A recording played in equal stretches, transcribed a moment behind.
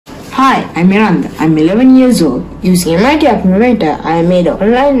Hi, I'm Iranda. I'm 11 years old. Using MIT App Inventor, I made an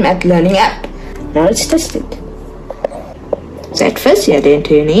online math learning app. Now let's test it. So at first you have to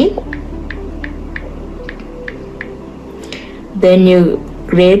enter your name. Then you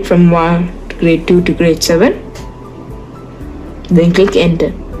grade from 1 to grade 2 to grade 7. Then click enter.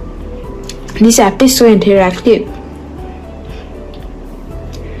 This app is so interactive.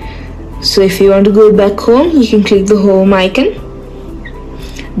 So if you want to go back home, you can click the home icon.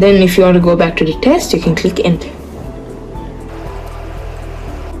 Then if you want to go back to the test, you can click enter.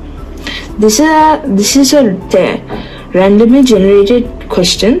 This is a randomly generated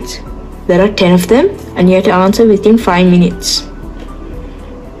questions. There are 10 of them and you have to answer within 5 minutes.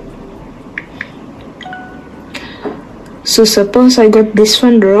 So suppose I got this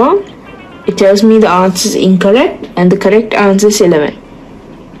one wrong, it tells me the answer is incorrect and the correct answer is 11.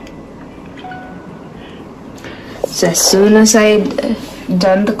 So as soon as I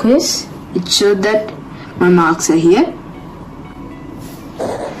done the quiz, it showed that my marks are here.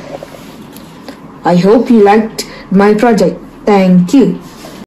 I hope you liked my project. Thank you.